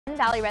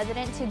Valley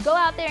resident to go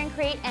out there and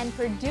create and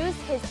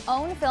produce his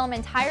own film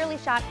entirely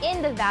shot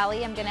in the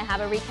Valley. I'm going to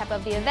have a recap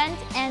of the event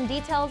and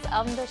details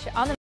on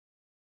the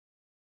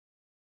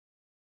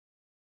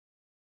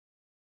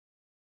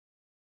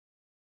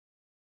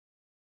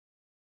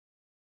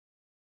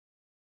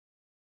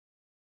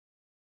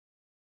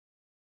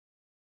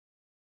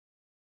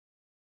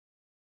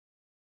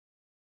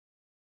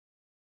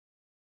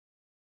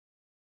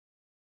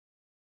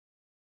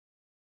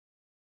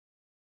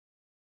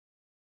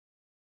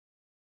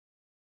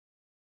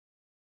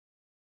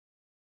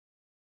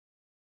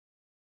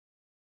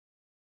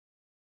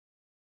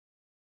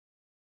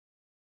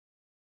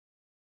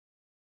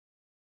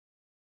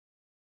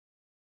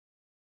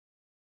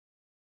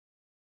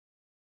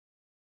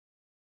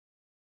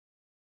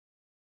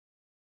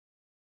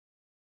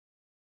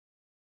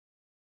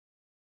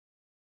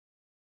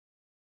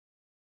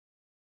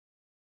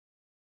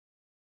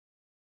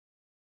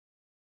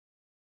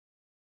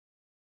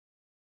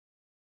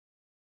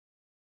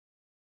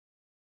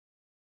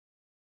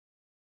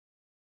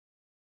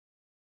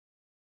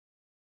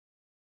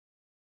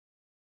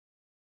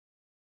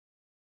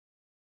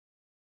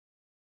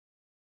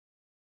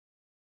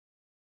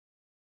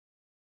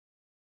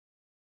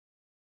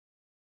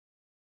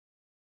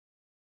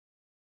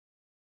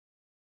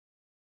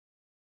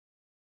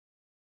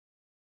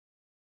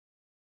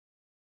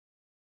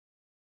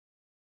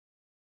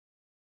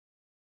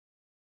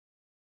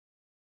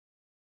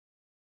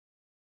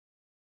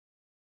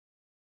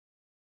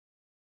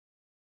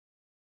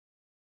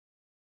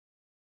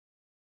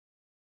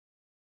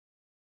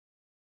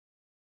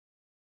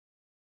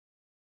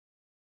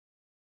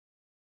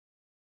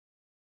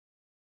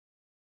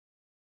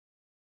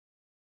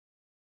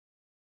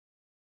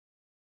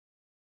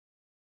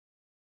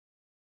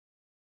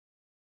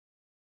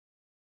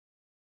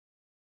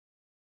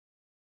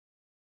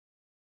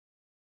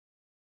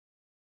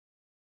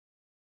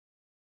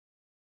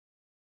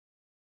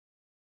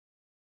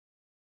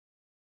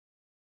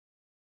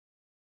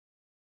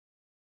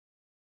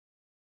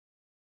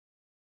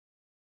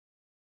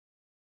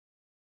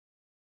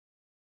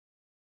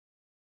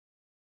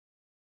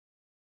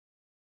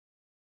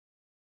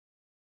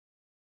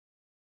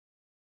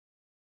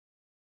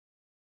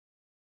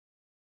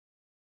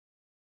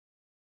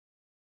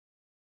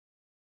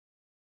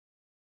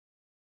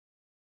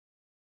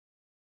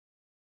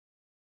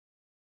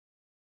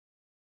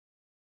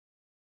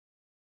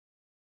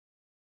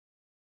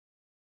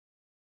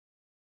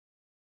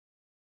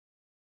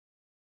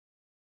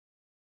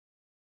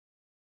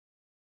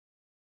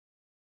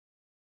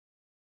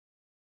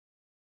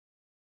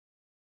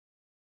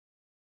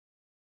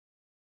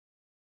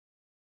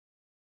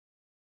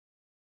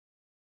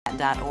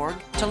 .org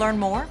to learn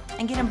more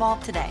and get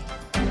involved today.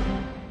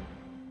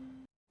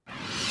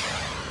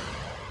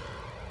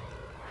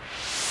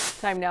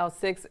 Time now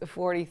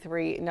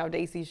 6:43. Now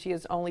Daisy, she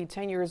is only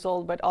 10 years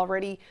old, but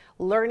already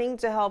learning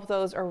to help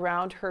those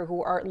around her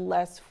who are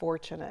less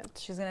fortunate.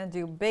 She's going to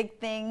do big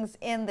things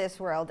in this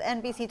world.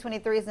 NBC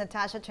 23's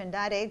Natasha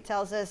Trindade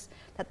tells us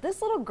that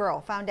this little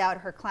girl found out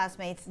her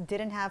classmates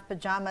didn't have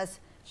pajamas.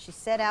 She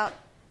set out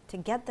to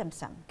get them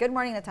some. Good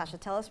morning, Natasha.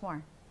 Tell us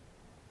more.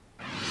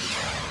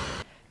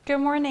 Good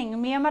morning.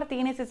 Mia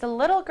Martinez is a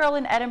little girl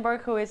in Edinburgh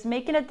who is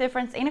making a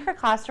difference in her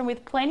classroom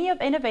with plenty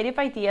of innovative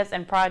ideas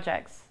and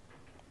projects.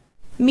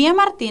 Mia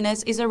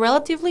Martinez is a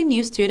relatively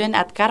new student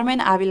at Carmen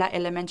Avila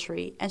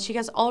Elementary, and she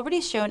has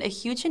already shown a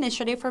huge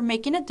initiative for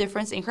making a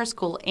difference in her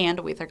school and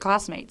with her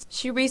classmates.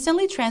 She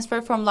recently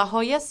transferred from La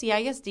Jolla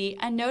CISD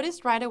and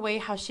noticed right away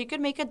how she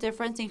could make a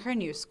difference in her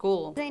new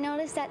school. I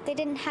noticed that they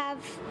didn't have,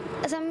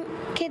 some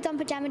kids on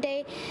pajama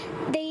day,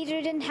 they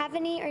either didn't have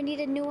any or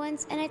needed new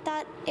ones, and I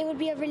thought it would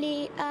be a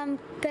really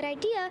good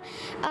idea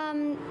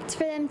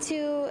for them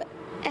to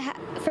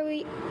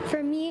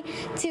for me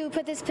to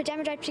put this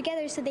pajama drive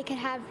together so they could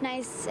have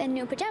nice and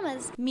new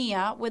pajamas.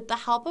 Mia, with the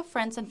help of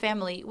friends and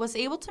family, was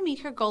able to meet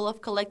her goal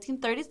of collecting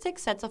 36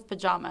 sets of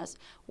pajamas,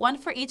 one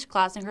for each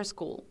class in her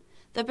school.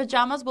 The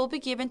pajamas will be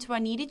given to a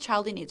needy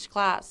child in each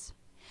class.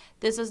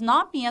 This is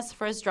not Mia's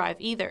first drive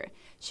either.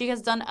 She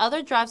has done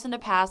other drives in the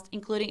past,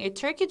 including a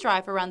turkey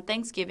drive around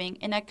Thanksgiving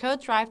and a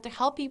coat drive to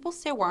help people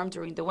stay warm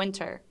during the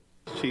winter.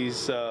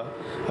 She's a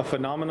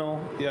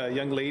phenomenal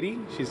young lady.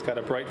 She's got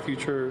a bright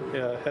future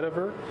ahead of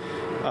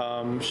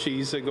her.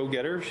 She's a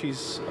go-getter.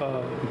 She's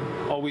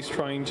always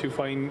trying to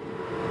find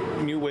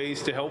new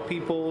ways to help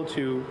people,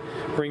 to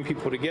bring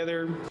people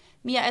together.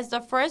 Mia is the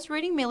first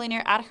reading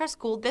millionaire at her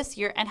school this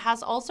year and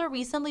has also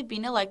recently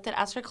been elected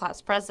as her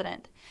class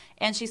president.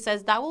 And she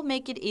says that will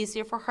make it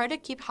easier for her to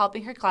keep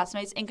helping her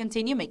classmates and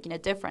continue making a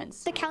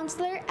difference. The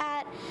counselor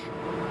at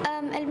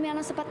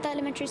Elmiano Zapata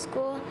Elementary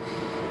School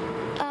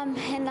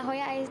in La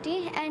Jolla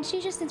ISD, and she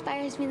just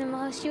inspires me the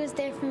most. She was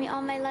there for me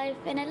all my life,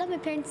 and I love my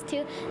parents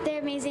too. They're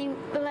amazing,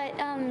 but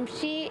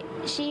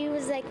she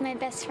was like my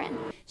best friend.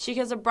 She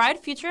has a bright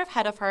future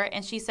ahead of her,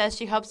 and she says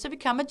she hopes to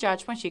become a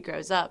judge when she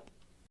grows up.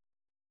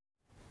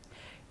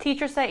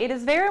 Teachers say it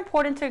is very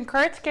important to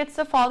encourage kids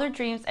to follow their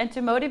dreams and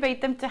to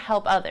motivate them to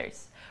help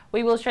others.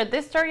 We will share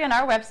this story on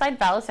our website,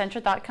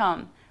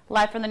 ValleyCentral.com.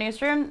 Live from the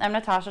newsroom, I'm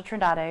Natasha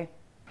Trindade.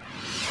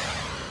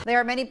 There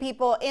are many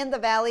people in the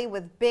Valley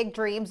with big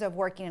dreams of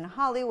working in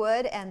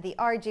Hollywood, and the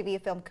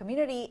RGV film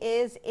community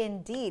is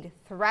indeed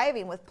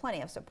thriving with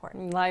plenty of support.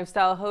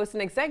 Lifestyle host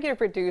and executive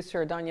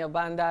producer Danielle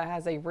Banda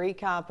has a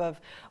recap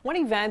of one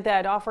event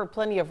that offered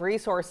plenty of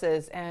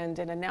resources and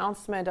an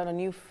announcement on a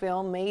new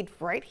film made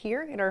right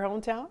here in our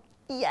hometown.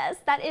 Yes,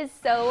 that is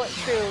so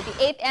true.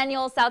 The 8th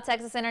annual South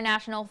Texas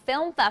International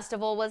Film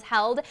Festival was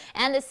held,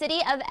 and the City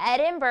of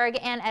Edinburg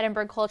and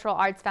Edinburg Cultural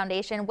Arts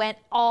Foundation went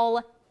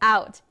all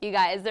out, you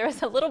guys. There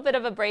was a little bit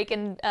of a break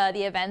in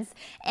the event's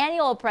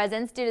annual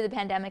presence due to the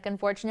pandemic,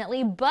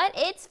 unfortunately, but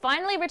it's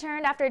finally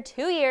returned after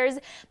 2 years.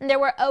 There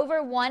were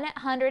over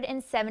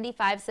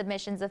 175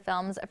 submissions of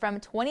films from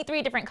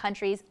 23 different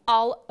countries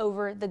all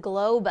over the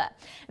globe.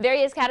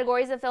 Various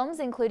categories of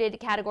films included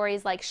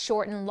categories like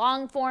short and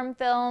long form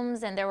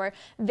films, and there were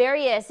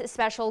various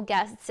special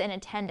guests in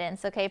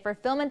attendance, okay, for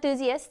film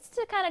enthusiasts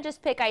to kind of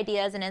just pick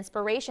ideas and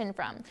inspiration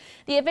from.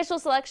 The official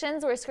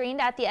selections were screened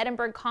at the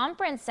Edinburg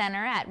Conference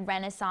Center at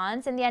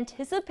Renaissance, and the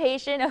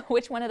anticipation of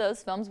which one of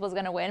those films was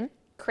going to win,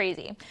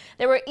 crazy.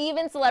 There were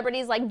even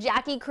celebrities like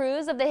Jackie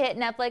Cruz of the hit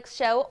Netflix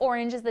show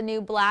Orange is the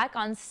New Black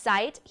on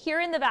site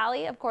here in the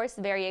Valley, of course,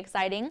 very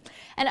exciting.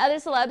 And other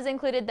celebs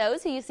included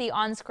those who you see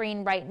on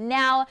screen right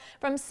now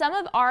from some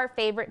of our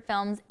favorite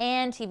films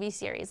and TV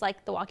series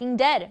like The Walking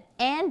Dead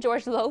and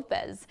George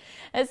Lopez.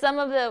 As some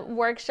of the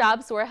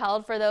workshops were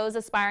held for those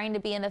aspiring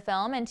to be in the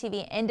film and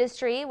TV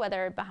industry,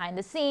 whether behind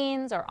the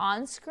scenes or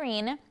on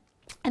screen.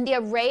 And the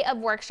array of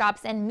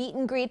workshops and meet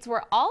and greets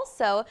were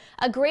also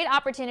a great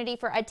opportunity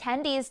for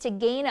attendees to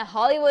gain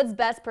Hollywood's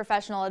best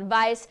professional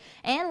advice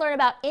and learn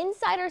about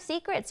insider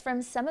secrets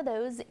from some of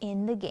those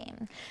in the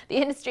game. The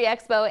industry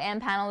expo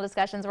and panel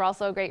discussions were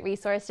also a great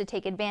resource to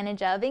take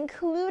advantage of,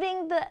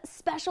 including the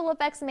special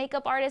effects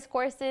makeup artist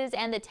courses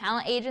and the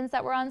talent agents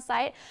that were on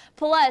site.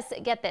 Plus,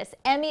 get this,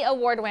 Emmy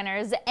Award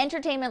winners,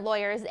 entertainment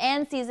lawyers,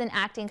 and seasoned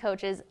acting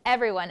coaches,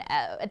 everyone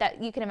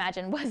that you can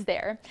imagine was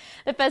there.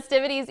 The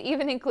festivities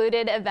even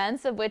included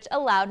events of which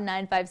allowed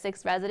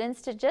 956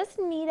 residents to just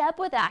meet up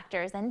with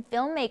actors and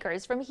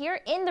filmmakers from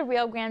here in the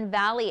Rio Grande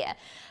Valley.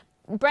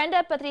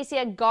 Brenda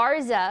Patricia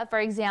Garza,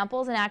 for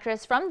example, is an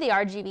actress from the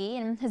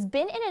RGV and has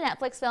been in a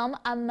Netflix film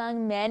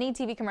among many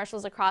TV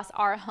commercials across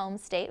our home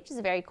state, which is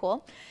very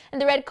cool. And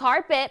the red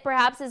carpet,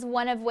 perhaps, is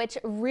one of which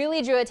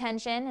really drew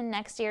attention, and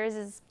next year's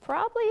is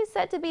probably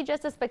set to be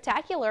just as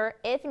spectacular,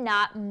 if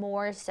not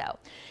more so.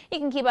 You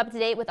can keep up to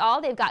date with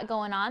all they've got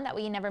going on. That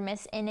way you never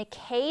miss an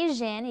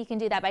occasion. You can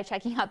do that by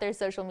checking out their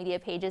social media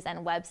pages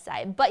and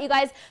website. But you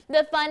guys,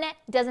 the fun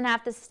doesn't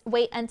have to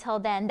wait until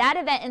then. That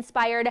event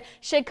inspired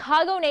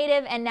Chicago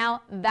native and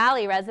now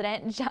Valley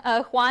resident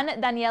Juan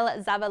Daniel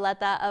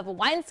Zavaleta of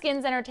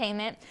Wineskins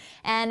Entertainment.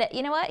 And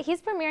you know what?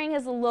 He's premiering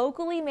his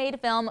locally made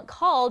film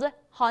called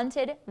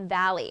Haunted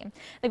Valley.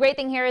 The great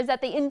thing here is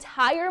that the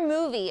entire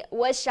movie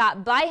was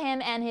shot by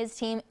him and his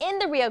team in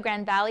the Rio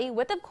Grande Valley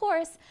with, of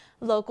course,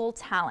 local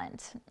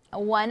talent.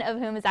 One of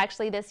whom is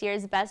actually this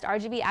year's Best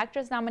RGV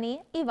Actress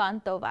nominee, Yvonne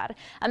Tovar.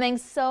 Among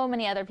so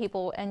many other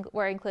people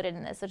were included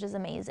in this, which is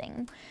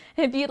amazing.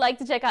 If you'd like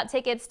to check out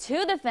tickets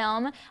to the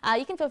film,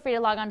 you can feel free to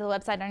log on to the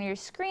website on your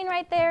screen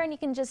right there, and you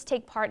can just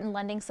take part in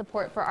lending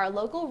support for our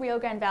local Rio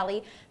Grande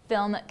Valley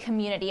film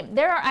community.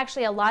 There are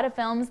actually a lot of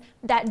films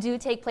that do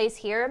take place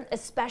here,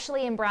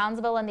 especially in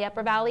Brownsville and the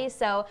Upper Valley,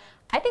 so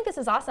I think this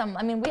is awesome.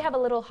 I mean, we have a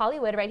little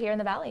Hollywood right here in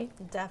the Valley.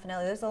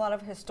 Definitely. There's a lot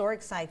of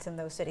historic sites in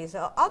those cities,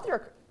 all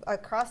through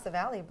across the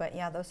Valley, but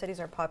yeah, those cities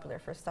are popular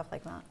for stuff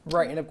like that.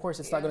 Right, and of course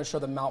it's not going to show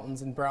the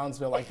mountains in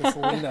Brownsville like the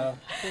Selena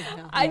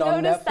I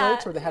on noticed Netflix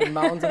that. where they had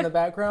mountains in the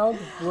background.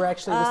 We're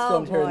actually was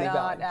filmed here in the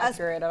Valley. Not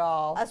accurate at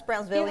all. Us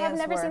Brownsvillians You have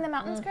never were. seen the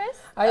mountains, Chris?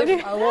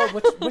 Well,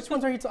 which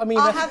ones are you? I mean,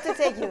 I'll have to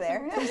take you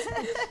there.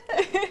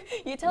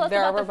 You tell us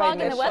There about are the fog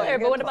and the Vegas, weather,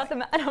 like, but what good about the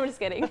no, I'm just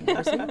kidding.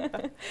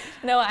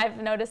 No,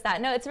 I've noticed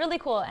that. No, it's really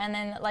cool. And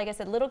then, like I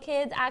said, little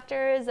kids,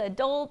 actors,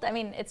 adult, I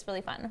mean, it's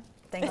really fun.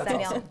 Thanks,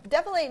 Danielle.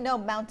 Definitely no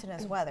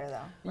mountainous weather,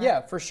 though. Right? yeah,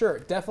 for sure.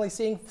 Definitely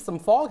seeing some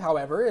fog,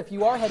 however. If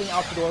you are heading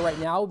out the door right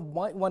now,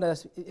 might want to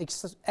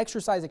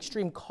exercise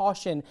extreme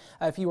caution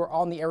if you are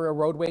on the area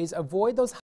roadways. Avoid those